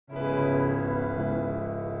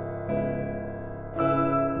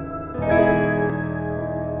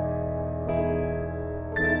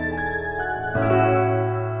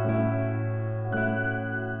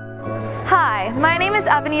is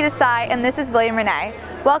Avenida Sai and this is William Renee.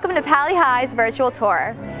 Welcome to Pali High's virtual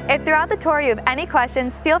tour. If throughout the tour you have any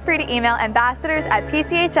questions, feel free to email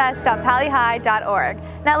ambassadors@pchs.palihigh.org.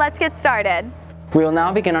 Now let's get started. We will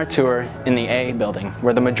now begin our tour in the A building,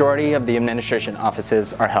 where the majority of the administration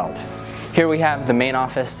offices are held. Here we have the main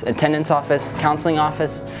office, attendance office, counseling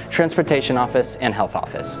office, transportation office, and health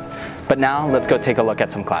office. But now let's go take a look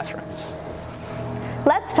at some classrooms.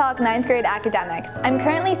 Let's talk 9th grade academics. I'm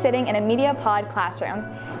currently sitting in a media pod classroom.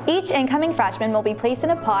 Each incoming freshman will be placed in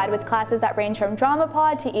a pod with classes that range from drama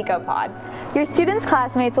pod to eco pod. Your students'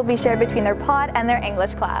 classmates will be shared between their pod and their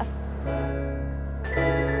English class.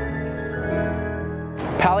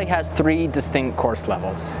 Pali has 3 distinct course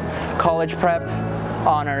levels: college prep,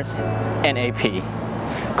 honors, and AP.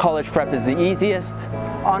 College prep is the easiest,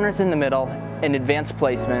 honors in the middle, and advanced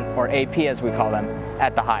placement, or AP as we call them,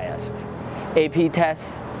 at the highest. AP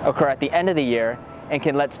tests occur at the end of the year and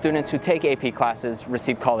can let students who take AP classes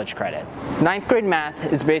receive college credit. 9th grade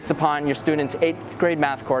math is based upon your student's 8th grade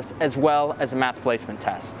math course as well as a math placement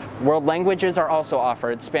test. World languages are also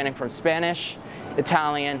offered, spanning from Spanish,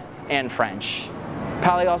 Italian, and French.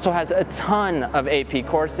 Pali also has a ton of AP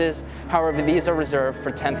courses, however these are reserved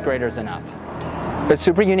for 10th graders and up. A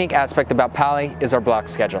super unique aspect about Pali is our block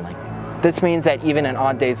scheduling. This means that even and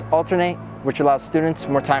odd days alternate, which allows students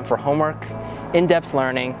more time for homework, in-depth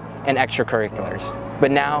learning, and extracurriculars. But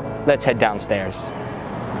now, let's head downstairs.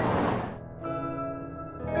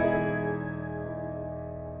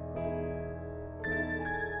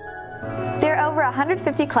 There are over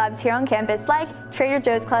 150 clubs here on campus like Trader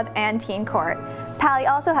Joe's Club and Teen Court. Pali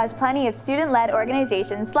also has plenty of student-led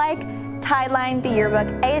organizations like Tideline, the Yearbook,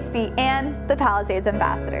 ASB, and the Palisades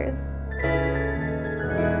Ambassadors.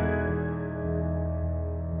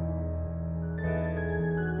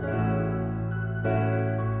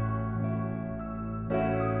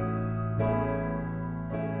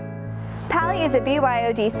 Pali is a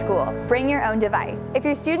BYOD school. Bring your own device. If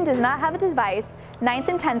your student does not have a device, 9th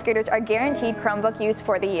and 10th graders are guaranteed Chromebook use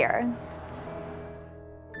for the year.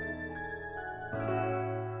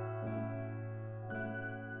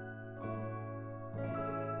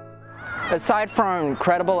 Aside from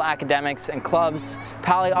incredible academics and clubs,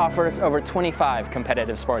 Pali offers over 25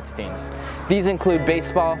 competitive sports teams. These include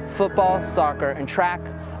baseball, football, soccer, and track,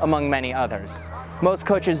 among many others. Most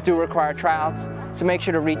coaches do require tryouts, so make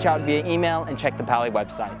sure to reach out via email and check the Pali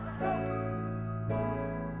website.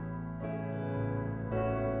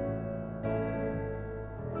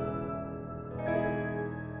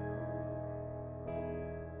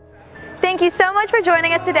 Thank you so much for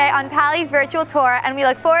joining us today on Pali's virtual tour, and we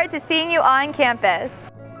look forward to seeing you on campus.